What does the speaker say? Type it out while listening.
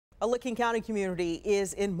A Licking County community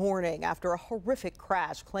is in mourning after a horrific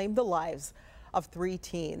crash claimed the lives of 3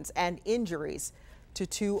 teens and injuries to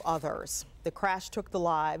 2 others. The crash took the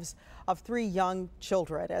lives of 3 young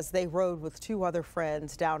children as they rode with 2 other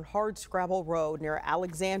friends down Hardscrabble Road near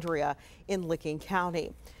Alexandria in Licking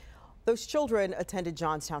County. Those children attended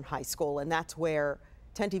Johnstown High School, and that's where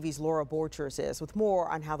 10 TV's Laura Borchers is with more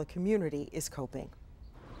on how the community is coping.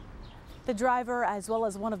 The driver, as well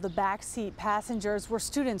as one of the backseat passengers, were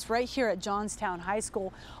students right here at Johnstown High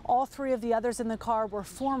School. All 3 of the others in the car were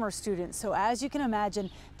former students. So as you can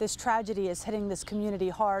imagine, this tragedy is hitting this community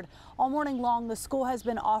hard. All morning long, the school has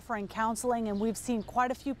been offering counseling, and we've seen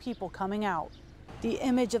quite a few people coming out. The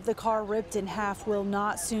image of the car ripped in half will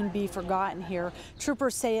not soon be forgotten here.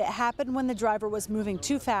 Troopers say it happened when the driver was moving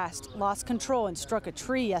too fast, lost control, and struck a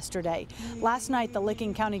tree yesterday. Last night, the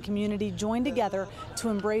Licking County community joined together to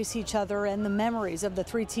embrace each other and the memories of the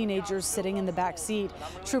 3 teenagers sitting in the back seat.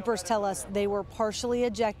 Troopers tell us they were partially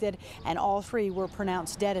ejected and all 3 were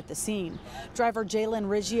pronounced dead at the scene. Driver Jalen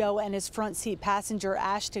Riggio and his front seat passenger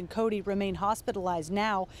Ashton Cody remain hospitalized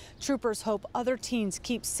now. Troopers hope other teens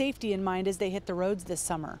keep safety in mind as they hit the road this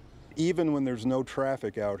summer. Even when there's no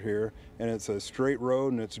traffic out here and it's a straight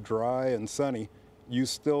road and it's dry and sunny, you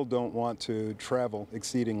still don't want to travel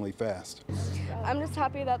exceedingly fast. I'm just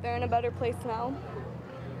happy that they're in a better place now.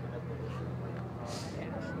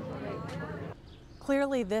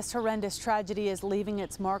 Clearly, this horrendous tragedy is leaving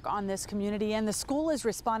its mark on this community, and the school is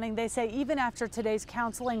responding. They say even after today's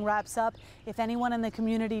counseling wraps up, if anyone in the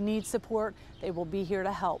community needs support, they will be here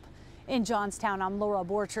to help. In Johnstown, I'm Laura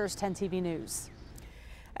Borchers, 10 TV News.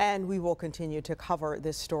 And we will continue to cover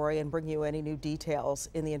this story and bring you any new details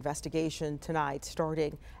in the investigation tonight,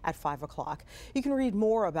 starting at 5 o'clock. You can read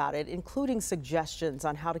more about it, including suggestions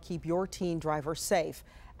on how to keep your teen driver safe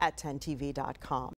at 10tv.com.